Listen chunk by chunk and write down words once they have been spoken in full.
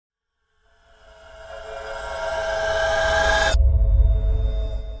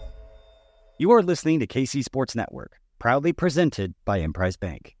You are listening to KC Sports Network, proudly presented by Emprise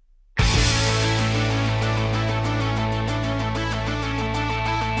Bank.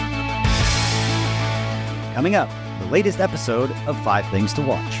 Coming up, the latest episode of 5 Things to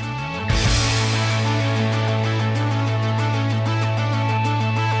Watch.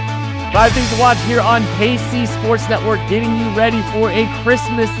 Five Things to Watch here on KC Sports Network, getting you ready for a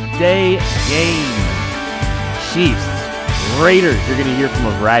Christmas Day game. Chiefs, Raiders. You're going to hear from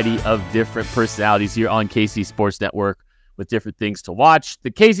a variety of different personalities here on KC Sports Network with different things to watch. The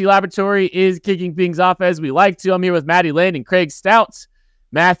KC Laboratory is kicking things off as we like to. I'm here with Maddie Lynn and Craig Stout.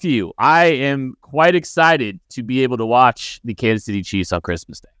 Matthew, I am quite excited to be able to watch the Kansas City Chiefs on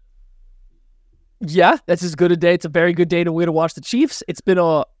Christmas Day. Yeah, that's as good a day. It's a very good day to watch the Chiefs. It's been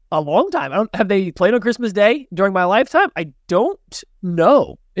a long time. Have they played on Christmas Day during my lifetime? I don't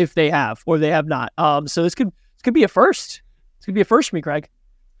know if they have or they have not. So this could be a first. It's going to be a first for me, Craig.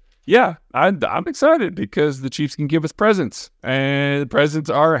 Yeah, I'm excited because the Chiefs can give us presents. And the presents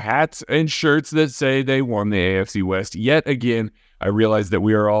are hats and shirts that say they won the AFC West. Yet again, I realize that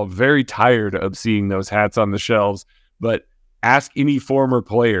we are all very tired of seeing those hats on the shelves. But ask any former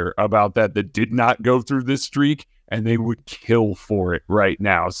player about that did not go through this streak, and they would kill for it right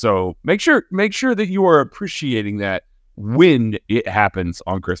now. So make sure that you are appreciating that when it happens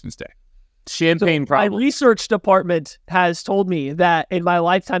on Christmas Day. Champagne problem. My research department has told me that in my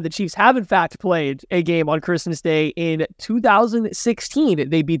lifetime, the Chiefs have in fact played a game on Christmas Day. In 2016,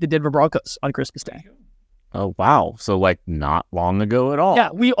 they beat the Denver Broncos on Christmas Day. Oh, wow. So, not long ago at all.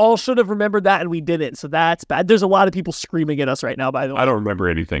 Yeah, we all should have remembered that, and we didn't. So that's bad. There's a lot of people screaming at us right now, by the way. I don't remember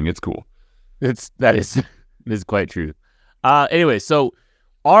anything. It's cool. That is quite true. Anyway, so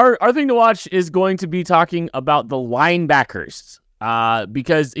our thing to watch is going to be talking about the linebackers.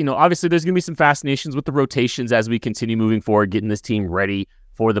 Because, obviously there's going to be some fascinations with the rotations as we continue moving forward, getting this team ready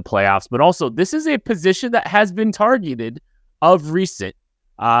for the playoffs. But also, this is a position that has been targeted of recent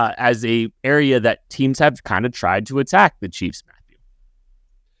as a area that teams have kind of tried to attack the Chiefs, Matthew.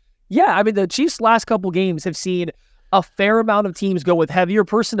 Yeah, I mean, the Chiefs' last couple games have seen a fair amount of teams go with heavier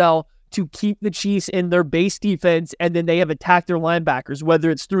personnel to keep the Chiefs in their base defense, and then they have attacked their linebackers, whether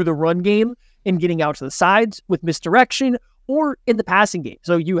it's through the run game and getting out to the sides with misdirection, or in the passing game.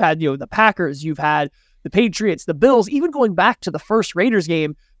 So you had, the Packers, you've had the Patriots, the Bills, even going back to the first Raiders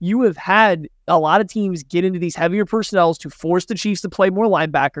game, you have had a lot of teams get into these heavier personnels to force the Chiefs to play more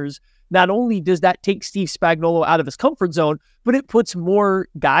linebackers. Not only does that take Steve Spagnuolo out of his comfort zone, but it puts more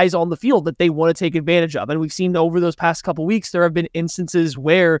guys on the field that they want to take advantage of. And we've seen over those past couple weeks, there have been instances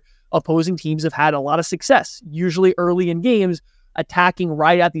where opposing teams have had a lot of success, usually early in games, attacking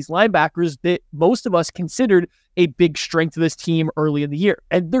right at these linebackers that most of us considered a big strength of this team early in the year.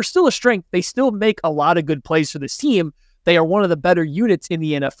 And they're still a strength. They still make a lot of good plays for this team. They are one of the better units in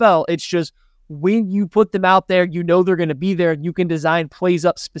the NFL. It's just when you put them out there, they're going to be there, and you can design plays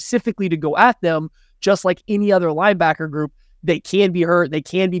up specifically to go at them, just like any other linebacker group. They can be hurt. They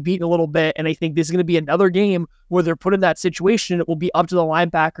can be beaten a little bit. And I think this is going to be another game where they're put in that situation. It will be up to the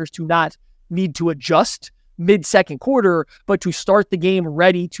linebackers to not need to adjust mid-second quarter, but to start the game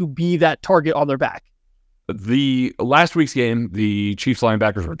ready to be that target on their back. The last week's game, the Chiefs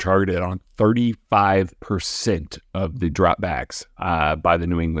linebackers were targeted on 35% of the dropbacks by the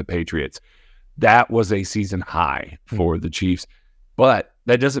New England Patriots. That was a season high for the Chiefs, but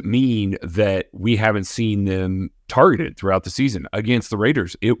that doesn't mean that we haven't seen them targeted throughout the season. Against the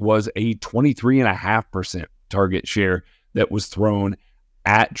Raiders, it was a 23.5% target share that was thrown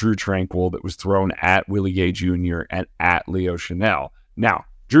at Drue Tranquill, that was thrown at Willie Gay Jr. and at Leo Chenal. Now,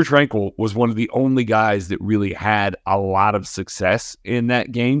 Drue Tranquill was one of the only guys that really had a lot of success in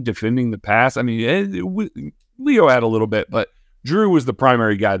that game defending the pass. I mean, Leo had a little bit, but Drue was the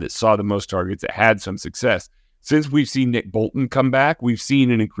primary guy that saw the most targets, that had some success. Since we've seen Nick Bolton come back, we've seen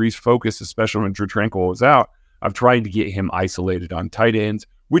an increased focus, especially when Drue Tranquill was out, of trying to get him isolated on tight ends,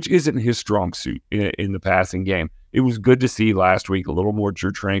 which isn't his strong suit in the passing game. It was good to see last week a little more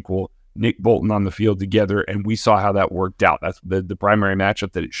Drue Tranquill, Nick Bolton on the field together, and we saw how that worked out. That's the primary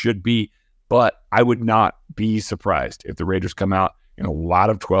matchup that it should be, but I would not be surprised if the Raiders come out in a lot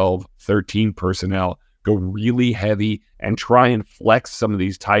of 12, 13 personnel, go really heavy, and try and flex some of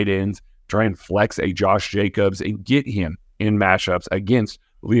these tight ends, try and flex a Josh Jacobs, and get him in matchups against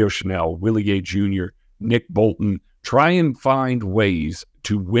Leo Chenal, Willie Gay Jr., Nick Bolton. Try and find ways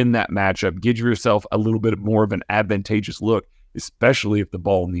to win that matchup. Give yourself a little bit more of an advantageous look, especially if the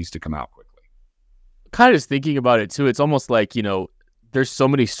ball needs to come out quickly. Kind of thinking about it too, it's almost like, there's so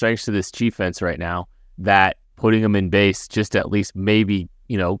many strengths to this defense right now that putting them in base just at least maybe,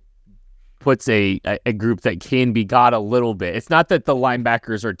 puts a group that can be got a little bit. It's not that the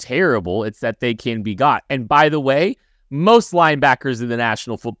linebackers are terrible. It's that they can be got. And by the way, most linebackers in the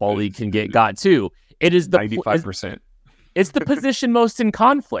National Football League can get got too. It is the 95%. It's the position most in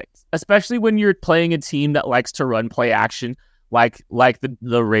conflict, especially when you're playing a team that likes to run play action like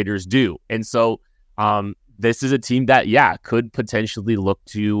the Raiders do. And so this is a team that, could potentially look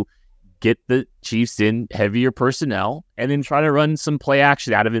to get the Chiefs in heavier personnel and then try to run some play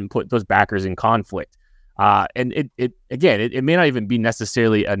action out of it and put those backers in conflict. And it may not even be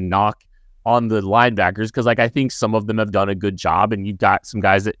necessarily a knock on the linebackers, because I think some of them have done a good job, and you've got some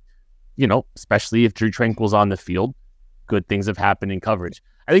guys that, especially if Drew Tranquill's on the field, good things have happened in coverage.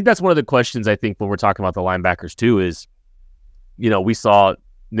 I think that's one of the questions I think when we're talking about the linebackers too is, we saw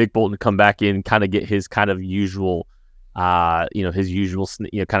Nick Bolton come back in, kind of get his kind of usual his usual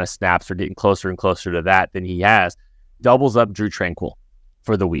kind of snaps, are getting closer and closer to that than he has. Doubles up Drew Tranquill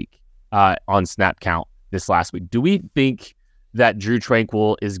for the week on snap count this last week. Do we think that Drew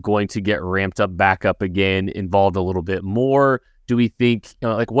Tranquill is going to get ramped up back up again, involved a little bit more? Do we think,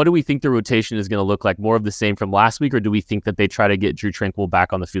 what do we think the rotation is going to look like? More of the same from last week, or do we think that they try to get Drew Tranquill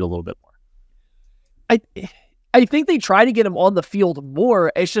back on the field a little bit more? I think they try to get him on the field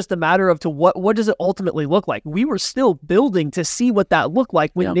more. It's just a matter of what does it ultimately look like? We were still building to see what that looked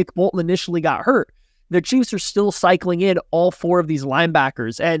like when Nick Bolton initially got hurt. The Chiefs are still cycling in all four of these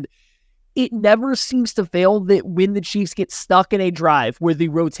linebackers, and it never seems to fail that when the Chiefs get stuck in a drive where the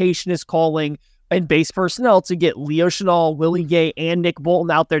rotation is calling and base personnel to get Leo Chenal, Willie Gay, and Nick Bolton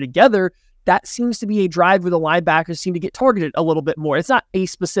out there together, that seems to be a drive where the linebackers seem to get targeted a little bit more. It's not a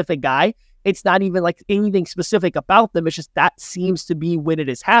specific guy. It's not even anything specific about them. It's just that seems to be when it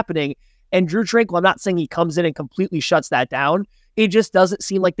is happening. And Drew Tranquill, I'm not saying he comes in and completely shuts that down. It just doesn't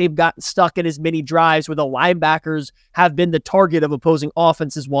seem like they've gotten stuck in as many drives where the linebackers have been the target of opposing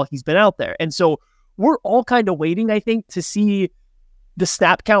offenses while he's been out there. And so we're all kind of waiting, I think, to see the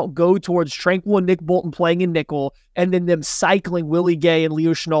snap count go towards Tranquill and Nick Bolton playing in nickel, and then them cycling Willie Gay and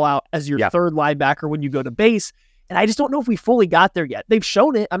Leo Chenal out as your third linebacker when you go to base. And I just don't know if we fully got there yet. They've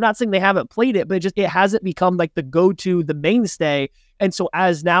shown it. I'm not saying they haven't played it, but it hasn't become the go-to, the mainstay. And so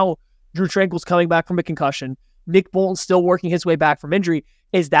as now Drew Tranquill's coming back from a concussion, Nick Bolton's still working his way back from injury,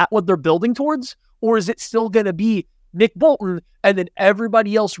 is that what they're building towards? Or is it still going to be Nick Bolton and then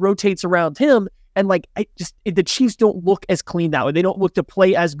everybody else rotates around him? And the Chiefs don't look as clean that way. They don't look to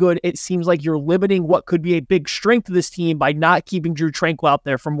play as good. It seems like you're limiting what could be a big strength of this team by not keeping Drew Tranquill out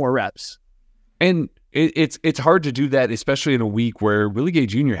there for more reps. And it's hard to do that, especially in a week where Willie Gay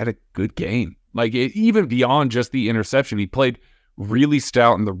Jr. had a good game. Even beyond just the interception, he played really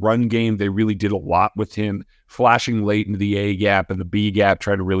stout in the run game. They really did a lot with him, flashing late into the A gap and the B gap,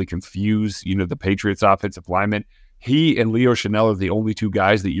 trying to really confuse, the Patriots offensive linemen. He and Leo Chenal are the only two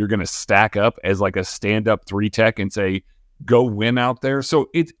guys that you're going to stack up as a stand-up 3-tech and say, go win out there. So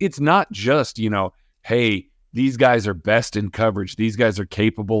it's not just, hey, these guys are best in coverage. These guys are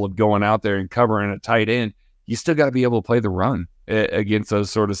capable of going out there and covering a tight end. You still got to be able to play the run against those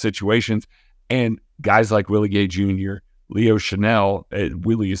sort of situations. And guys like Willie Gay Jr., Leo Chenal,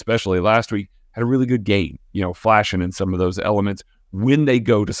 Willie especially last week, had a really good game, flashing in some of those elements when they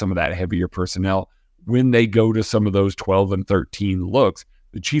go to some of that heavier personnel, when they go to some of those 12 and 13 looks.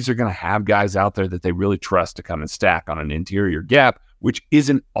 The Chiefs are going to have guys out there that they really trust to come and stack on an interior gap, which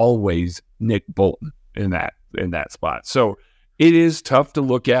isn't always Nick Bolton in that spot. So it is tough to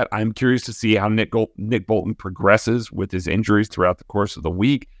look at. I'm curious to see how Nick Bolton progresses with his injuries throughout the course of the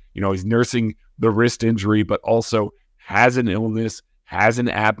week. He's nursing the wrist injury, but also has an illness, has an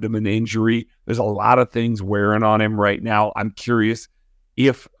abdomen injury. There's a lot of things wearing on him right now. I'm curious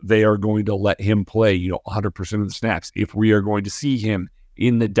if they are going to let him play, 100% of the snaps, if we are going to see him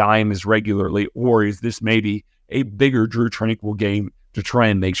in the dime as regularly, or is this maybe a bigger Drew Tranquill game to try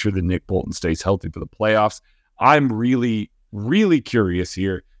and make sure that Nick Bolton stays healthy for the playoffs? I'm really, really curious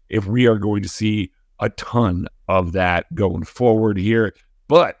here if we are going to see a ton of that going forward here.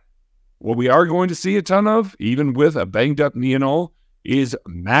 But what we are going to see a ton of, even with a banged up knee and all, is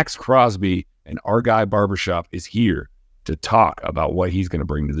Max Crosby, and our guy Barbershop is here to talk about what he's going to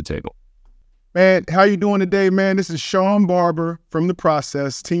bring to the table. Man, how you doing today, man? This is Sean Barber from The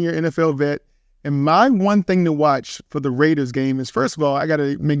Process, senior NFL vet. And my one thing to watch for the Raiders game is, first of all, I got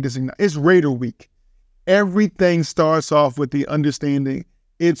to make this thing, it's Raider week. Everything starts off with the understanding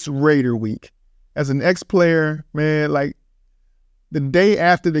it's Raider week. As an ex-player, man, the day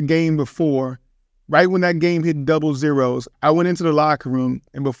after the game before, right when that game hit double zeros, I went into the locker room,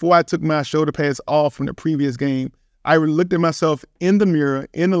 and before I took my shoulder pads off from the previous game, I looked at myself in the mirror,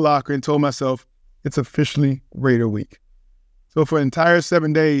 in the locker, and told myself, it's officially Raider week. So for the entire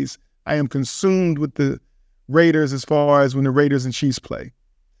 7 days, I am consumed with the Raiders as far as when the Raiders and Chiefs play.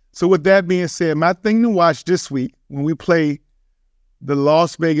 So with that being said, my thing to watch this week when we play the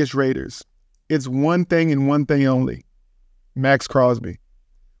Las Vegas Raiders, it's one thing and one thing only: Max Crosby.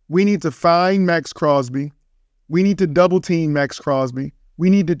 We need to find Max Crosby. We need to double team Max Crosby. We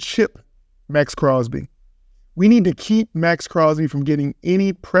need to chip Max Crosby. We need to keep Max Crosby from getting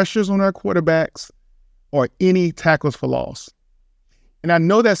any pressures on our quarterbacks or any tackles for loss. And I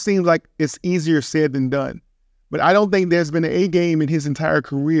know that seems like it's easier said than done, but I don't think there's been a game in his entire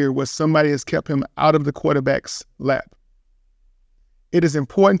career where somebody has kept him out of the quarterback's lap. It is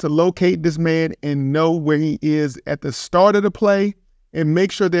important to locate this man and know where he is at the start of the play and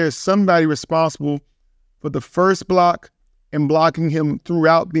make sure there is somebody responsible for the first block and blocking him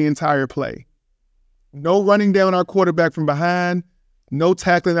throughout the entire play. No running down our quarterback from behind, no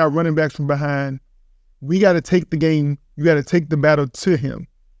tackling our running backs from behind. We got to take the game, you got to take the battle to him.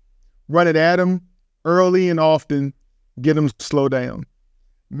 Run it at him early and often, get him slow down.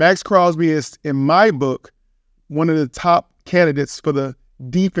 Max Crosby is, in my book, one of the top candidates for the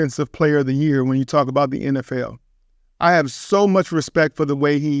Defensive Player of the Year when you talk about the NFL. I have so much respect for the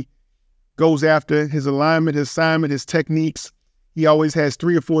way he goes after his alignment, his assignment, his techniques. He always has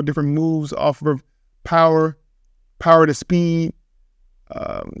 3 or 4 different moves off of power to speed,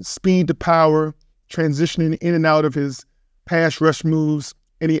 speed to power, transitioning in and out of his pass rush moves,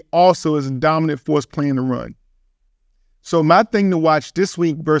 and he also is a dominant force playing the run. So my thing to watch this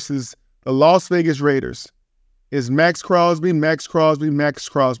week versus the Las Vegas Raiders is Max Crosby, Max Crosby, Max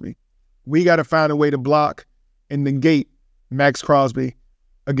Crosby. We got to find a way to block and negate Max Crosby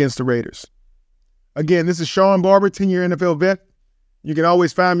against the Raiders. Again, this is Sean Barber, 10-year NFL vet. You can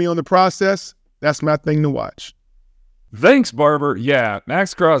always find me on The Process. That's my thing to watch. Thanks, Barber. Yeah,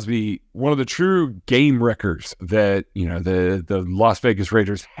 Max Crosby, one of the true game wreckers that, the Las Vegas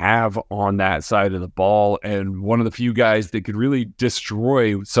Raiders have on that side of the ball, and one of the few guys that could really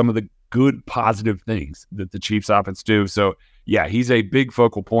destroy some of the good, positive things that the Chiefs offense do. So, yeah, he's a big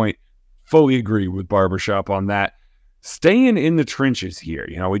focal point. Fully agree with Barbershop on that. Staying in the trenches here.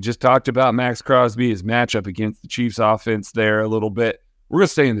 We just talked about Max Crosby, his matchup against the Chiefs offense there a little bit. We're going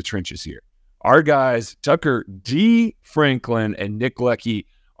to stay in the trenches here. Our guys, Tucker D. Franklin and Nick Leckey,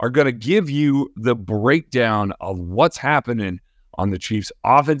 are going to give you the breakdown of what's happening on the Chiefs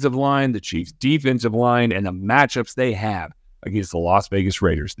offensive line, the Chiefs defensive line, and the matchups they have against the Las Vegas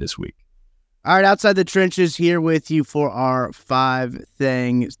Raiders this week. All right, outside the trenches here with you for our 5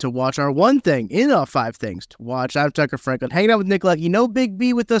 things to watch, our one thing in our 5 things to watch. I'm Tucker Franklin, hanging out with Nick Leckey. No Big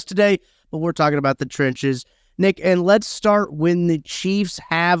B with us today, but we're talking about the trenches. Nick, and let's start when the Chiefs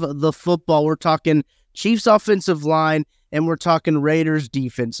have the football. We're talking Chiefs offensive line, and we're talking Raiders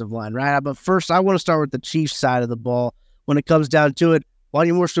defensive line, right? But first, I want to start with the Chiefs side of the ball. When it comes down to it,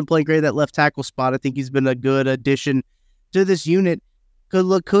 Wanya Moore's been playing great at that left tackle spot. I think he's been a good addition to this unit.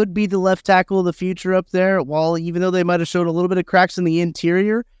 Could be the left tackle of the future up there. While even though they might have showed a little bit of cracks in the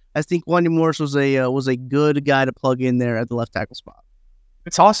interior, I think Wanya Morris was a good guy to plug in there at the left tackle spot.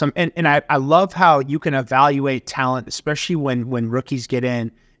 It's awesome. And I love how you can evaluate talent, especially when rookies get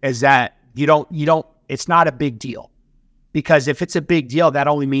in, is that you don't it's not a big deal. Because if it's a big deal, that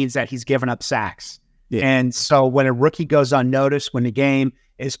only means that he's given up sacks. Yeah. And so when a rookie goes unnoticed, when the game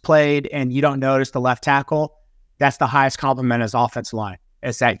is played and you don't notice the left tackle, that's the highest compliment as offensive line,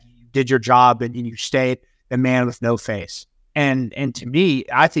 is that you did your job and you stayed the man with no face. And to me,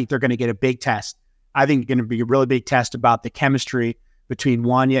 I think they're going to get a big test. I think it's going to be a really big test about the chemistry between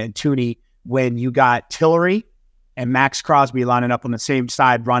Wanya and Tooney when you got Tillery and Max Crosby lining up on the same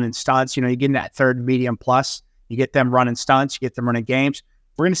side running stunts. You're getting that third medium plus. You get them running stunts. You get them running games.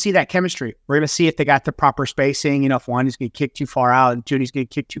 We're going to see that chemistry. We're going to see if they got the proper spacing. If Wanya's going to kick too far out and Tooney's going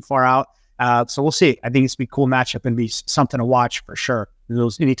to kick too far out. So we'll see. I think it's going to be a cool matchup and be something to watch for sure.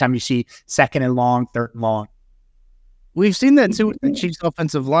 Anytime you see second and long, third and long. We've seen that too with the Chiefs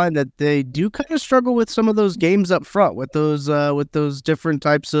offensive line, that they do kind of struggle with some of those games up front with those different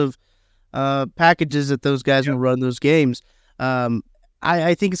types of packages that those guys will run those games.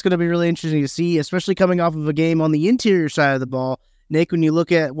 I think it's going to be really interesting to see, especially coming off of a game on the interior side of the ball. Nick, when you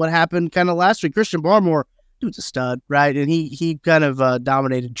look at what happened kind of last week, Christian Barmore, dude's a stud, right? And he kind of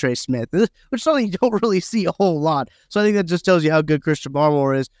dominated Trey Smith, which is something you don't really see a whole lot. So I think that just tells you how good Christian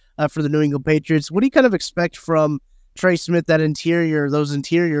Barmore is for the New England Patriots. What do you kind of expect from Trey Smith, those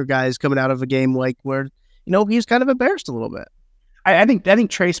interior guys coming out of a game like where, he's kind of embarrassed a little bit? I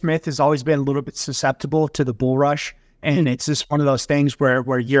think Trey Smith has always been a little bit susceptible to the bull rush. And it's just one of those things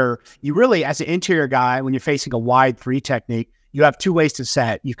where you really, as an interior guy, when you're facing a wide 3 technique, you have 2 ways to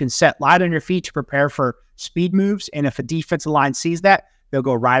set. You can set light on your feet to prepare for speed moves. And if a defensive line sees that, they'll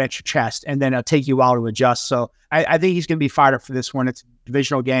go right at your chest, and then it'll take you a while to adjust. So I think he's going to be fired up for this one. It's a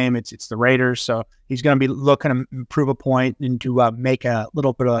divisional game. It's the Raiders, so he's going to be looking to improve a point and to make a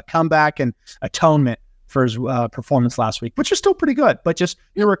little bit of a comeback and atonement for his performance last week, which is still pretty good. But just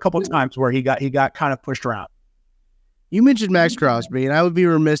there were a couple of times where he got kind of pushed around. You mentioned Max Crosby, and I would be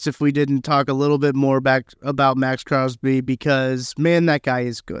remiss if we didn't talk a little bit more about Max Crosby because, man, that guy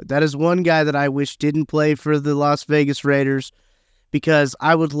is good. That is one guy that I wish didn't play for the Las Vegas Raiders because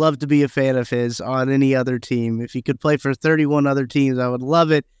I would love to be a fan of his on any other team. If he could play for 31 other teams, I would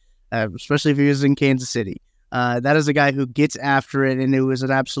love it, especially if he was in Kansas City. That is a guy who gets after it, and it was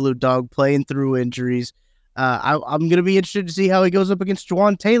an absolute dog playing through injuries. I'm going to be interested to see how he goes up against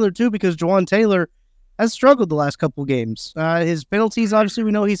Jawaan Taylor, too, because Jawaan Taylor has struggled the last couple games. His penalties, obviously,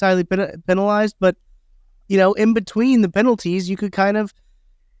 we know he's highly penalized, but, in between the penalties, you could kind of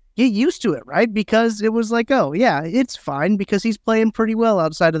get used to it, right? Because it was like, oh, yeah, it's fine because he's playing pretty well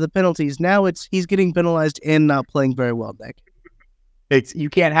outside of the penalties. Now he's getting penalized and not playing very well, Nick. You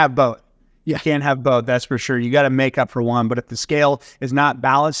can't have both. You can't have both, that's for sure. You got to make up for one, but if the scale is not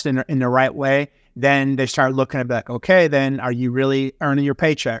balanced in the right way, then they start looking at like, okay, then are you really earning your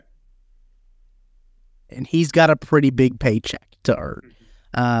paycheck? And he's got a pretty big paycheck to earn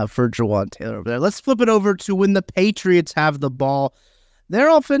for Jawaan Taylor over there. Let's flip it over to when the Patriots have the ball. Their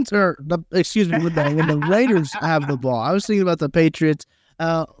offense, when the Raiders have the ball. I was thinking about the Patriots.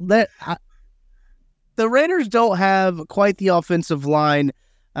 The Raiders don't have quite the offensive line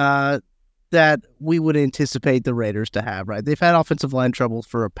that we would anticipate the Raiders to have, right? They've had offensive line troubles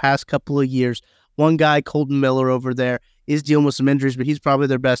for a past couple of years. One guy, Colton Miller over there, is dealing with some injuries, but he's probably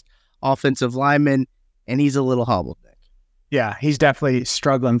their best offensive lineman. And he's a little hobbled, Nick. Yeah, he's definitely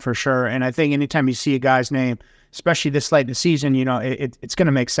struggling for sure. And I think anytime you see a guy's name, especially this late in the season, it's going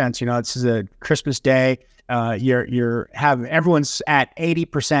to make sense. This is a Christmas day. Everyone's at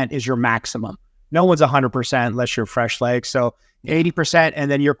 80% is your maximum. No one's 100% unless you're fresh legs. So 80%, and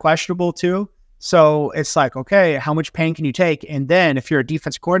then you're questionable too. So it's like, okay, how much pain can you take? And then if you're a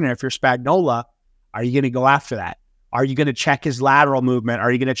defense coordinator, if you're Spagnuolo, are you going to go after that? Are you going to check his lateral movement? Are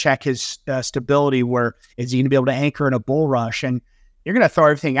you going to check his stability? Where is he going to be able to anchor in a bull rush? And you're going to throw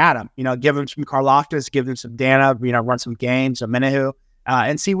everything at him. Give him some Karlaftis, give him some Dana, run some games, a Menahu,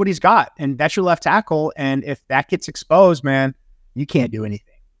 and see what he's got. And that's your left tackle. And if that gets exposed, man, you can't do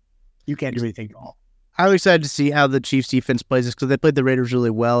anything. You can't do anything at all. I'm excited to see how the Chiefs defense plays this because they played the Raiders really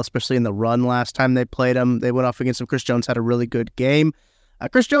well, especially in the run last time they played them. They went off against them. Chris Jones had a really good game.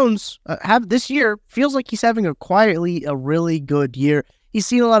 Chris Jones this year feels like he's having a really good year. He's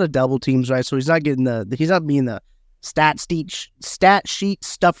seen a lot of double teams, right? So he's not being the stat sheet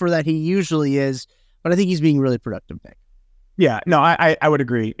stuffer that he usually is. But I think he's being really productive, Nick. Yeah, no, I would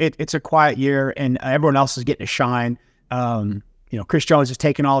agree. It's a quiet year, and everyone else is getting to shine. Chris Jones is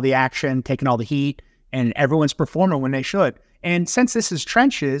taking all the action, taking all the heat, and everyone's performing when they should. And since this is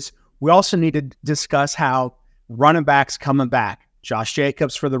trenches, we also need to discuss how running backs coming back. Josh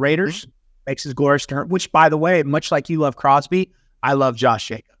Jacobs for the Raiders makes his glorious turn, which, by the way, much like you love Crosby, I love Josh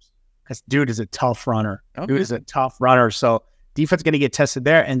Jacobs because dude is a tough runner. Okay. Dude is a tough runner. So defense going to get tested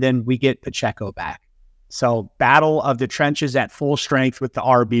there, and then we get Pacheco back. So battle of the trenches at full strength with the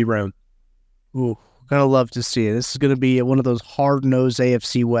RB room. Ooh, going to love to see it. This is going to be one of those hard-nosed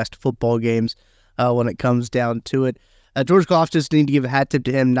AFC West football games when it comes down to it. George Goff, just need to give a hat tip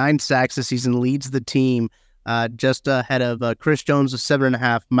to him. 9 sacks this season, leads the team. Just ahead of Chris Jones with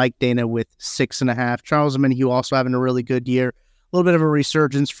 7.5, Mike Dana with 6.5. Charles Omenihu also having a really good year. A little bit of a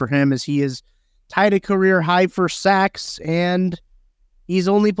resurgence for him as he is tied a career high for sacks, and he's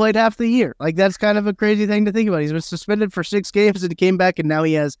only played half the year. Like, that's kind of a crazy thing to think about. He's been suspended for 6 games and he came back, and now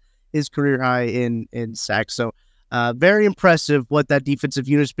he has his career high in sacks. So very impressive what that defensive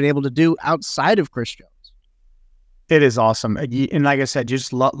unit's been able to do outside of Chris Jones. It is awesome. And like I said,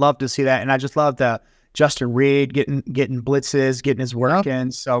 just love to see that. And I just love the Justin Reed getting blitzes, getting his work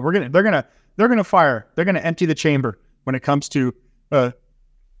in. So they're gonna fire. They're gonna empty the chamber when it comes to the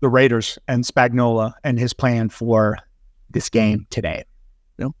Raiders and Spagnuolo and his plan for this game today.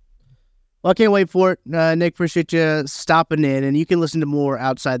 Well, I can't wait for it. Nick, appreciate you stopping in, and you can listen to more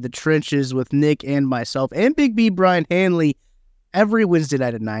Outside the Trenches with Nick and myself and Big B Brian Hanley every Wednesday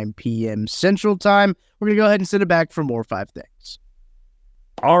night at 9 p.m. Central Time. We're gonna go ahead and send it back for more 5 things.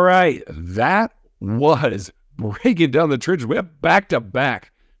 All right, that was breaking down the trenches. We have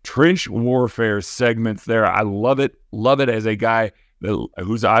back-to-back trench warfare segments there. I love it. Love it as a guy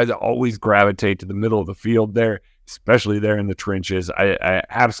whose eyes always gravitate to the middle of the field there, especially there in the trenches. I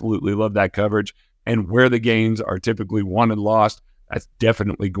absolutely love that coverage. And where the games are typically won and lost, that's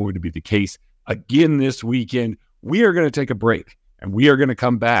definitely going to be the case again this weekend. We are going to take a break. And we are going to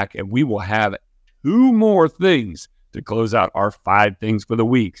come back and we will have 2 more things to close out our 5 things for the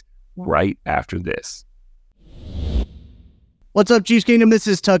week right after this. What's up, Chiefs Kingdom? This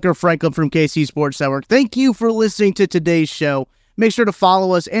is Tucker Franklin from KC Sports Network. Thank you for listening to today's show. Make sure to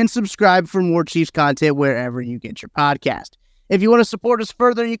follow us and subscribe for more Chiefs content wherever you get your podcast. If you want to support us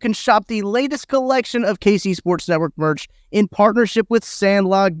further, you can shop the latest collection of KC Sports Network merch in partnership with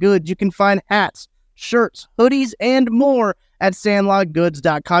Sandlot Goods. You can find hats, shirts, hoodies, and more at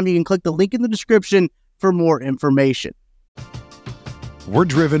sandlotgoods.com. You can click the link in the description for more information. We're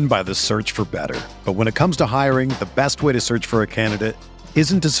driven by the search for better. But when it comes to hiring, the best way to search for a candidate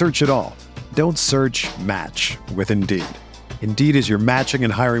isn't to search at all. Don't search, match with Indeed. Indeed is your matching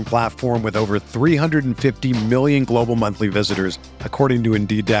and hiring platform with over 350 million global monthly visitors, according to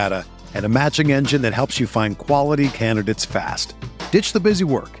Indeed data, and a matching engine that helps you find quality candidates fast. Ditch the busy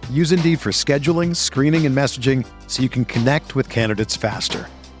work. Use Indeed for scheduling, screening, and messaging so you can connect with candidates faster.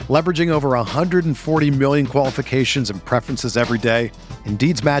 Leveraging over 140 million qualifications and preferences every day,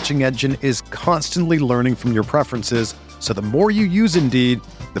 Indeed's matching engine is constantly learning from your preferences, so the more you use Indeed,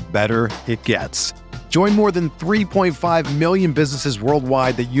 the better it gets. Join more than 3.5 million businesses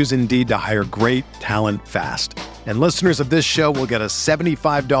worldwide that use Indeed to hire great talent fast. And listeners of this show will get a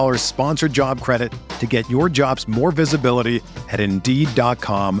 $75 sponsored job credit to get your jobs more visibility at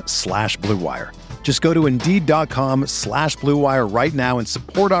Indeed.com/Blue Wire. Just go to Indeed.com/Blue Wire right now and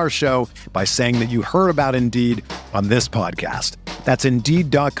support our show by saying that you heard about Indeed on this podcast. That's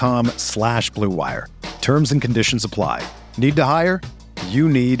Indeed.com/Blue Wire. Terms and conditions apply. Need to hire? You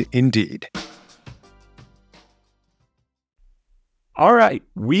need Indeed. All right,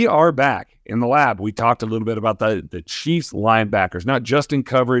 we are back in the lab. We talked a little bit about the Chiefs linebackers, not just in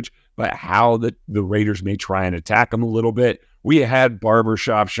coverage, but how the Raiders may try and attack them a little bit. We had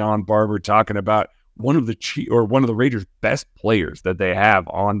Barbershop Sean Barber talking about one of the Raiders' best players that they have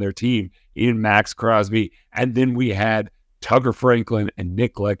on their team in Max Crosby. And then we had Tucker Franklin and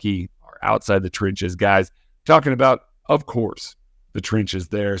Nick Leckey, our outside the trenches guys, talking about, of course, the trenches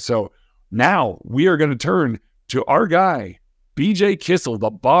there. So now we are going to turn to our guy, BJ Kissel,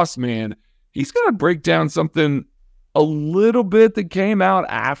 the boss man. He's going to break down something a little bit that came out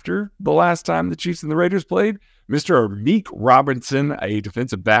after the last time the Chiefs and the Raiders played. Mr. Amik Robertson, a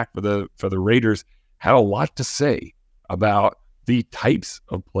defensive back for the Raiders, had a lot to say about the types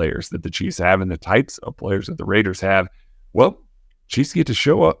of players that the Chiefs have and the types of players that the Raiders have. Well, Chiefs get to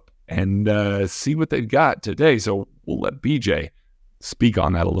show up and see what they've got today. So we'll let BJ speak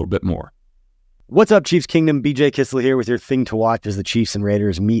on that a little bit more. What's up, Chiefs Kingdom? BJ Kissel here with your thing to watch as the Chiefs and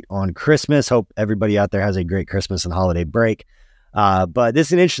Raiders meet on Christmas. Hope everybody out there has a great Christmas and holiday break. But this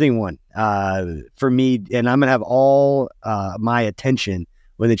is an interesting one for me, and I'm going to have all my attention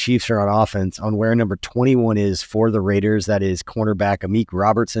when the Chiefs are on offense on where number 21 is for the Raiders. That is cornerback Amik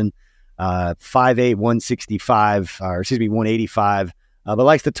Robertson, 5'8", 185, but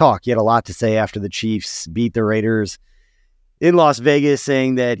likes to talk. He had a lot to say after the Chiefs beat the Raiders in Las Vegas,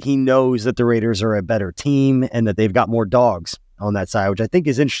 saying that he knows that the Raiders are a better team and that they've got more dogs on that side, which I think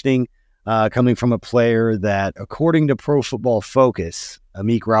is interesting coming from a player that, according to Pro Football Focus,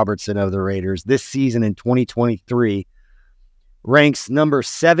 Amik Robertson of the Raiders, this season in 2023, ranks number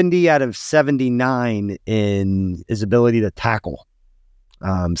 70 out of 79 in his ability to tackle.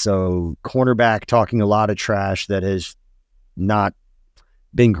 So cornerback talking a lot of trash that has not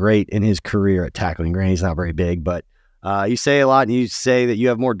been great in his career at tackling. Granted, he's not very big, but you say a lot and you say that you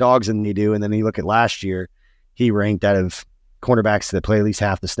have more dogs than you do. And then you look at last year, he ranked out of cornerbacks that play at least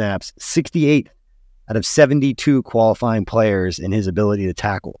half the snaps, 68 out of 72 qualifying players in his ability to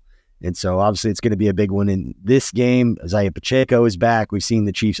tackle. And so obviously it's going to be a big one in this game. Isaiah Pacheco is back. We've seen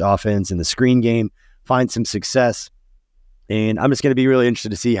the Chiefs offense in the screen game find some success. And I'm just going to be really interested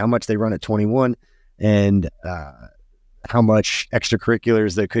to see how much they run at 21 and how much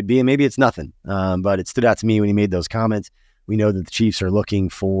extracurriculars there could be. And maybe it's nothing, but it stood out to me when he made those comments. We know that the Chiefs are looking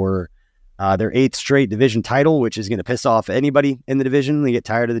for their 8th straight division title, which is going to piss off anybody in the division. They get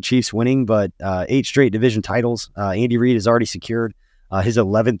tired of the Chiefs winning, but 8 straight division titles. Andy Reid has already secured his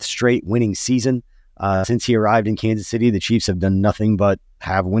 11th straight winning season. Since he arrived in Kansas City, the Chiefs have done nothing but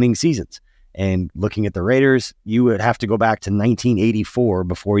have winning seasons. And looking at the Raiders, you would have to go back to 1984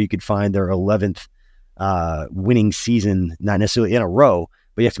 before you could find their 11th winning season, not necessarily in a row,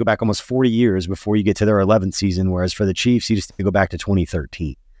 but you have to go back almost 40 years before you get to their 11th season. Whereas for the Chiefs, you just have to go back to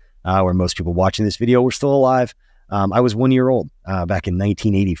 2013, where most people watching this video were still alive. I was 1 year old back in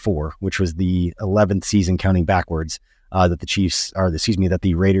 1984, which was the 11th season counting backwards that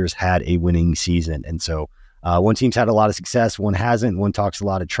the Raiders had a winning season. And so one team's had a lot of success, one hasn't. One talks a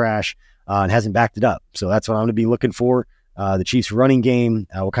lot of trash and hasn't backed it up. So that's what I'm going to be looking for the Chiefs running game,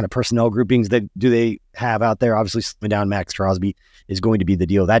 what kind of personnel groupings do they have out there. Obviously, slowing down Max Crosby is going to be the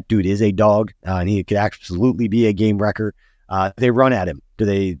deal. That dude is a dog, and he could absolutely be a game wrecker. They run at him. Do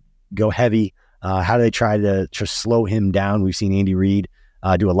they go heavy? How do they try to just slow him down? We've seen Andy Reid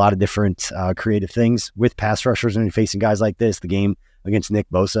do a lot of different creative things with pass rushers and facing guys like this. The game against Nick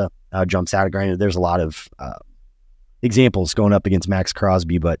Bosa jumps out. Granted, there's a lot of examples going up against Max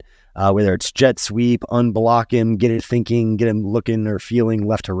Crosby, but whether it's jet sweep, unblock him, get it thinking, get him looking or feeling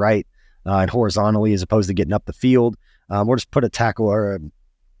left to right and horizontally as opposed to getting up the field, or just put a tackle or a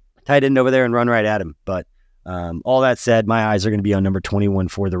tight end over there and run right at him. But all that said, my eyes are going to be on number 21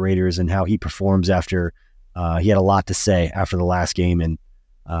 for the Raiders and how he performs after he had a lot to say after the last game. And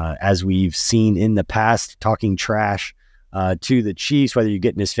as we've seen in the past, talking trash to the Chiefs, whether you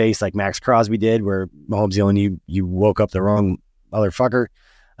get in his face like Max Crosby did, where Mahomes yelling you woke up the wrong motherfucker,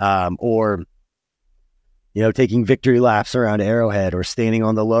 or taking victory laps around Arrowhead or standing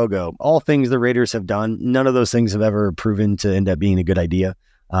on the logo, all things the Raiders have done. None of those things have ever proven to end up being a good idea.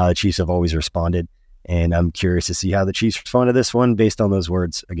 The Chiefs have always responded, and I'm curious to see how the Chiefs respond to this one based on those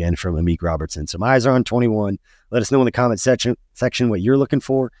words again from Amik Robertson. So my eyes are on 21. Let us know in the comment section what you're looking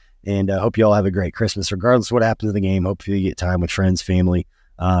for. And I hope you all have a great Christmas, regardless of what happens in the game. Hopefully you get time with friends, family,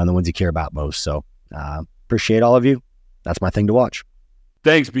 and the ones you care about most. So appreciate all of you. That's my thing to watch.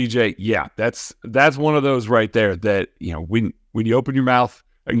 Thanks, BJ. Yeah, that's one of those right there that, when you open your mouth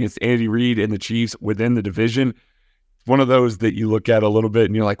against Andy Reid and the Chiefs within the division, one of those that you look at a little bit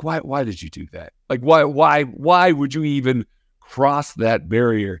and you're like, why did you do that? Like, why would you even cross that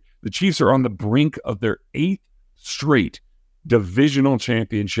barrier? The Chiefs are on the brink of their 8th straight divisional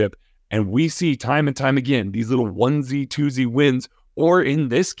championship, and we see time and time again these little onesie, twosie wins, or in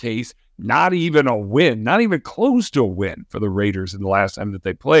this case, not even a win, not even close to a win for the Raiders in the last time that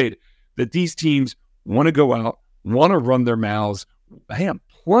they played, that these teams want to go out, want to run their mouths, have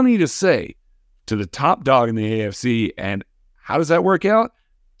plenty to say to the top dog in the AFC. And how does that work out?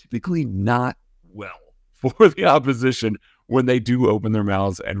 Typically not well for the opposition when they do open their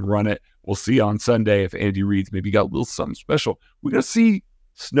mouths and run it. We'll see on Sunday if Andy Reid's maybe got a little something special. We're going to see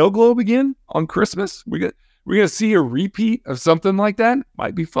snow globe again on Christmas. We're going to see a repeat of something like that.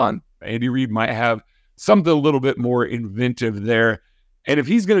 Might be fun. Andy Reid might have something a little bit more inventive there. And if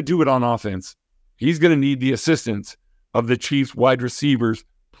he's going to do it on offense, he's going to need the assistance of the Chiefs wide receivers,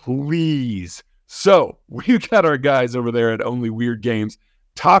 please. So we've got our guys over there at Only Weird Games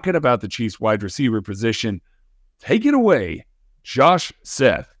talking about the Chiefs wide receiver position. Take it away, Josh,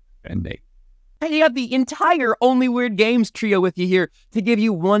 Seth, and Nate. And you got the entire Only Weird Games trio with you here to give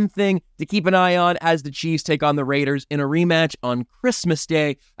you one thing to keep an eye on as the Chiefs take on the Raiders in a rematch on Christmas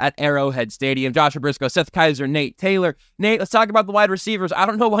Day at Arrowhead Stadium. Josh Briscoe, Seth Kaiser, Nate Taylor. Nate, let's talk about the wide receivers. I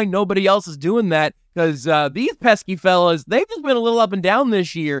don't know why nobody else is doing that because these pesky fellas, they've just been a little up and down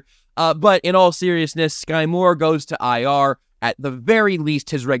this year. But in all seriousness, Sky Moore goes to IR. At the very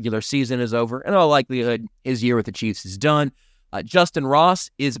least, his regular season is over. In all likelihood, his year with the Chiefs is done. Justin Ross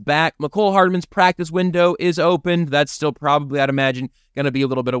is back. Mecole Hardman's practice window is opened. That's still probably, I'd imagine, going to be a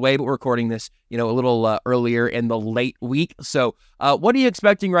little bit away, but we're recording this, a little earlier in the late week. So what are you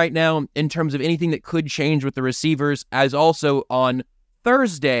expecting right now in terms of anything that could change with the receivers? As also on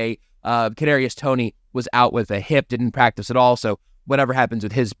Thursday, Kadarius Toney was out with a hip, didn't practice at all. So whatever happens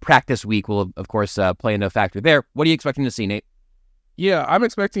with his practice week will, of course, play into a factor there. What are you expecting to see, Nate? Yeah, I'm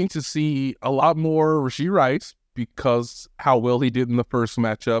expecting to see a lot more Rashee Rice because how well he did in the first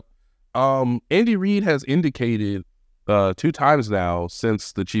matchup. Andy Reid has indicated 2 times now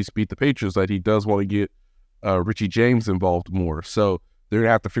since the Chiefs beat the Patriots that he does want to get Richie James involved more. So they're going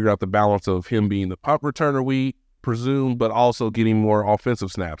to have to figure out the balance of him being the punt returner, we presume, but also getting more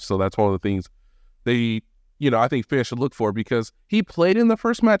offensive snaps. So that's one of the things they, I think fans should look for because he played in the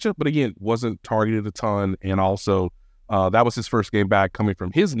first matchup, but again, wasn't targeted a ton. And also that was his first game back coming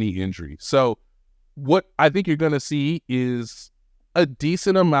from his knee injury. So what I think you're going to see is a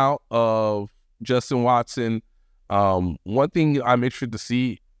decent amount of Justin Watson. One thing I'm interested to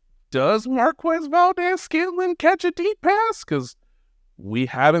see, does Marquez Valdes-Scantling catch a deep pass? Because we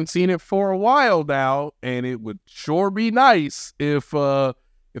haven't seen it for a while now, and it would sure be nice if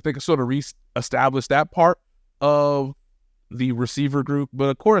they could sort of reestablish that part of the receiver group. But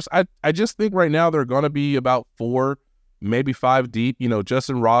of course, I just think right now they're going to be about 4, maybe 5 deep.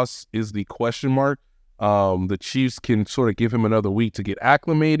 Justin Ross is the question mark. The Chiefs can sort of give him another week to get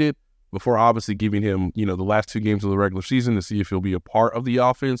acclimated before obviously giving him, the last 2 games of the regular season to see if he'll be a part of the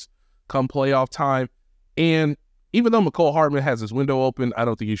offense come playoff time. And even though Mecole Hardman has his window open, I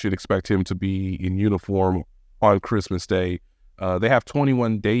don't think you should expect him to be in uniform on Christmas Day. They have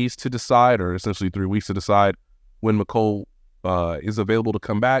 21 days to decide, or essentially 3 weeks to decide when McCole is available to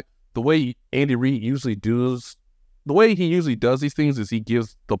come back. The way Andy Reid usually does these things is he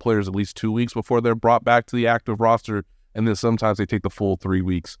gives the players at least 2 weeks before they're brought back to the active roster, and then sometimes they take the full 3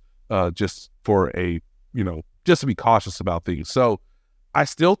 weeks just to be cautious about things. So I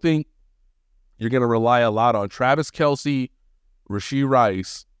still think you're going to rely a lot on Travis Kelce, Rashee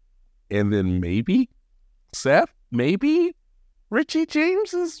Rice, and then maybe Seth, maybe Richie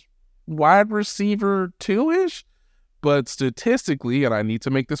James is wide receiver 2-ish. But statistically, and I need to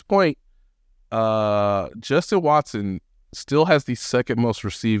make this point, Justin Watson still has the second most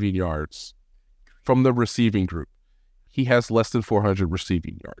receiving yards from the receiving group. He has less than 400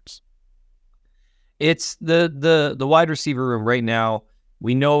 receiving yards. It's the wide receiver room right now.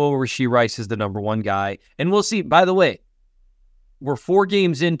 We know Rashee Rice is the number one guy. And we'll see, by the way, we're 4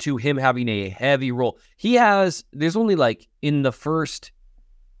 games into him having a heavy role. There's only in the first,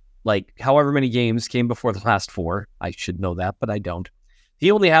 however many games came before the last 4. I should know that, but I don't.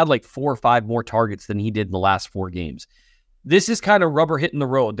 He only had 4 or 5 more targets than he did in the last 4 games. This is kind of rubber hitting the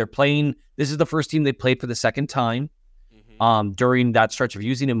road. This is the first team they played for the second time during that stretch of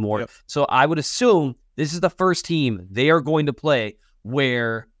using him more. Yep. So I would assume this is the first team they are going to play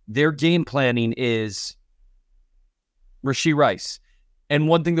where their game planning is Rashee Rice. And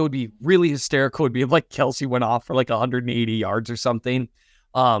one thing that would be really hysterical would be if Kelce went off for 180 yards or something.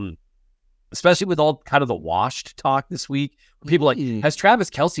 Especially with all kind of the washed talk this week. People has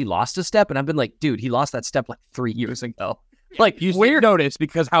Travis Kelce lost a step? And I've been dude, he lost that step 3 years ago. You notice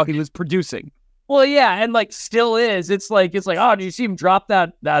because how he was producing. Well, yeah, and still is. It's oh, do you see him drop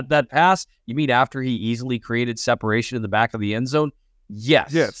that pass? You mean after he easily created separation in the back of the end zone?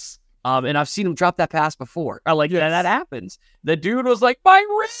 Yes. And I've seen him drop that pass before. That happens. The dude was my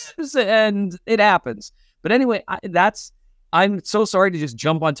ribs, and it happens. But anyway, I'm so sorry to just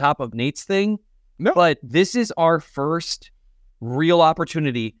jump on top of Nate's thing. No. But this is our first real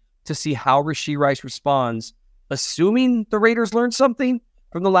opportunity to see how Rashee Rice responds, assuming the Raiders learned something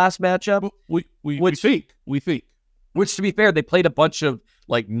from the last matchup. We think. Which, to be fair, they played a bunch of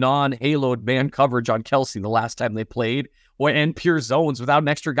non-haloed man coverage on Kelce the last time they played, and pure zones without an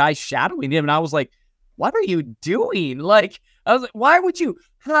extra guy shadowing him. And I was what are you doing? I was why would you?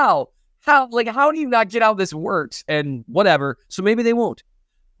 How do you not get how this works? And whatever. So maybe they won't.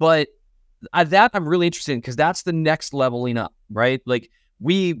 But that I'm really interested in because that's the next leveling up, right? What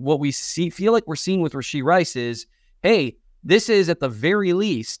we feel like we're seeing with Rashee Rice is, hey, this is at the very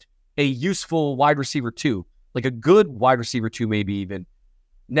least a useful wide receiver 2, a good wide receiver 2, maybe even.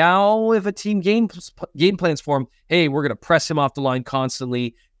 Now, if a team game plans for him, hey, we're going to press him off the line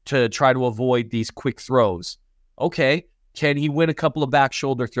constantly to try to avoid these quick throws. Okay. Can he win a couple of back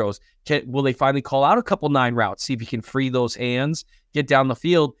shoulder throws? Will they finally call out a couple 9 routes, see if he can free those hands, get down the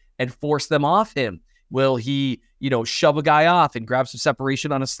field, and force them off him? Will he, shove a guy off and grab some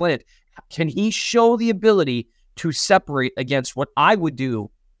separation on a slant? Can he show the ability to separate against what I would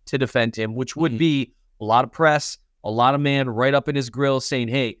do to defend him, which would be a lot of press, a lot of man right up in his grill saying,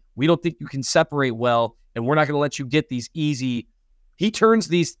 hey, we don't think you can separate well, and we're not going to let you get these easy. He turns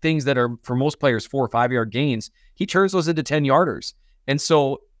these things that are, for most players, 4 or 5 yard gains, he turns those into 10-yarders. And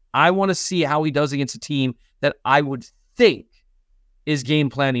so I want to see how he does against a team that I would think is game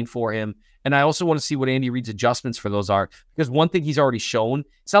planning for him. And I also want to see what Andy Reid's adjustments for those are. Because one thing he's already shown,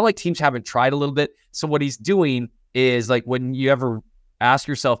 it's not like teams haven't tried a little bit. So what he's doing is when you ever ask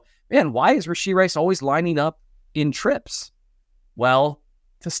yourself, man, why is Rashee Rice always lining up in trips? Well,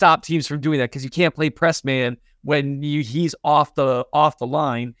 to stop teams from doing that, because you can't play press man when he's off the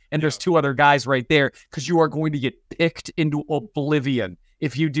line and there's 2 other guys right there, because you are going to get picked into oblivion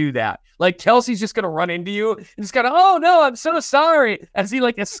if you do that. Kelce's just going to run into you and just kind of, oh no, I'm so sorry, as he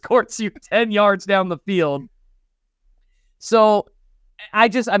escorts you 10 yards down the field. So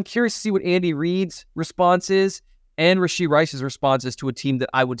I'm curious to see what Andy Reid's response is and Rashee Rice's response is to a team that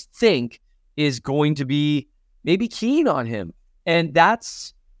I would think is going to be maybe keen on him. And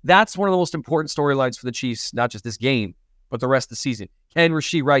that's one of the most important storylines for the Chiefs, not just this game, but the rest of the season. Can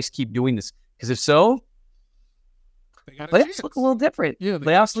Rashee Rice keep doing this? Because if so, playoffs look a little different. Yeah,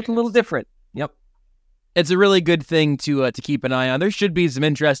 playoffs look a little different. Yep. It's a really good thing to keep an eye on. There should be some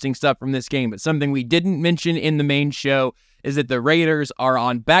interesting stuff from this game, but something we didn't mention in the main show is that the Raiders are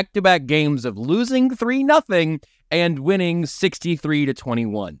on back-to-back games of losing 3-0 and winning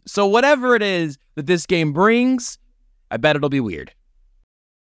 63-21. So whatever it is that this game brings, I bet it'll be weird.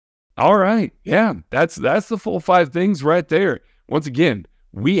 All right. Yeah, that's the full 5 things right there. Once again,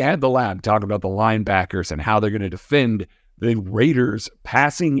 we had the lab talking about the linebackers and how they're going to defend the Raiders'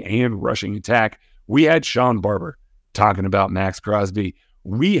 passing and rushing attack. We had Sean Barber talking about Max Crosby.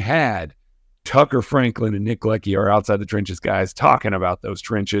 We had Tucker Franklin and Nick Lecky are outside the trenches guys talking about those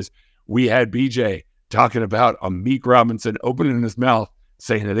trenches. We had BJ talking about Amik Robinson opening his mouth,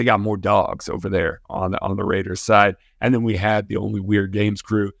 saying that they got more dogs over there on the Raiders side. And then we had the Only Weird Games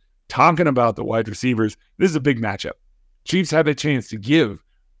crew talking about the wide receivers. This is a big matchup. Chiefs have a chance to give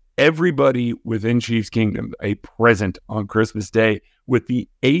everybody within Chiefs Kingdom a present on Christmas Day with the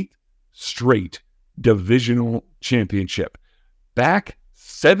 8th straight divisional championship. Back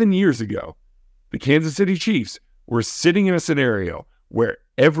 7 years ago, the Kansas City Chiefs were sitting in a scenario where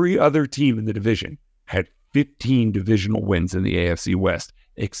every other team in the division had 15 divisional wins in the AFC West,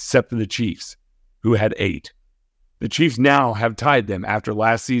 except for the Chiefs, who had 8. The Chiefs now have tied them after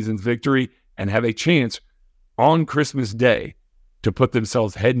last season's victory and have a chance on Christmas Day to put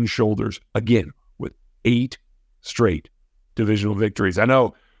themselves head and shoulders again with 8 straight divisional victories. I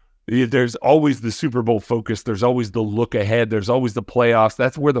know there's always the Super Bowl focus. There's always the look ahead. There's always the playoffs.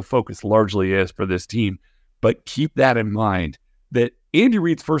 That's where the focus largely is for this team. But keep that in mind, that Andy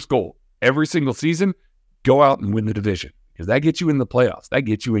Reid's first goal every single season, go out and win the division, because that gets you in the playoffs. That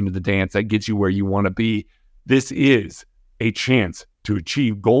gets you into the dance. That gets you where you want to be. This is a chance to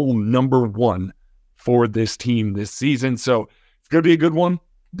achieve goal number 1 for this team this season. So it's going to be a good one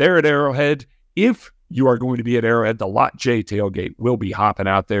there at Arrowhead. If you are going to be at Arrowhead, the Lot J tailgate will be hopping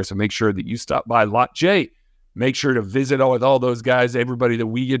out there. So make sure that you stop by Lot J. Make sure to visit with all those guys, everybody that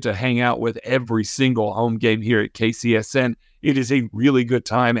we get to hang out with every single home game here at KCSN. It is a really good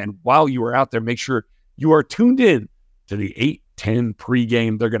time. And while you are out there, make sure you are tuned in to the 8-10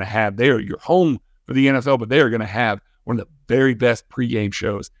 pregame they're going to have there. You're home for the NFL, but they are going to have one of the very best pregame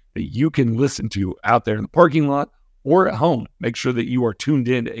shows that you can listen to out there in the parking lot or at home. Make sure that you are tuned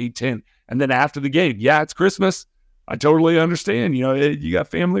in to 8-10. And then after the game, yeah, it's Christmas. I totally understand. You know, you got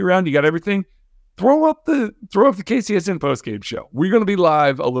family around, you got everything. Throw up the KCSN postgame show. We're going to be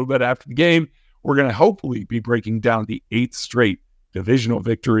live a little bit after the game. We're going to hopefully be breaking down the 8th straight divisional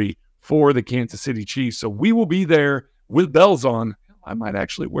victory for the Kansas City Chiefs. So we will be there with bells on. I might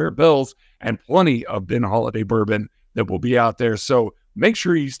actually wear bells, and plenty of Ben Holiday bourbon that will be out there. So make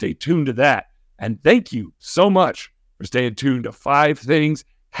sure you stay tuned to that. And thank you so much for staying tuned to 5 Things.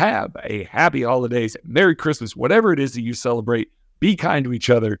 Have a happy holidays, Merry Christmas, whatever it is that you celebrate. Be kind to each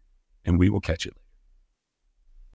other, and we will catch you later.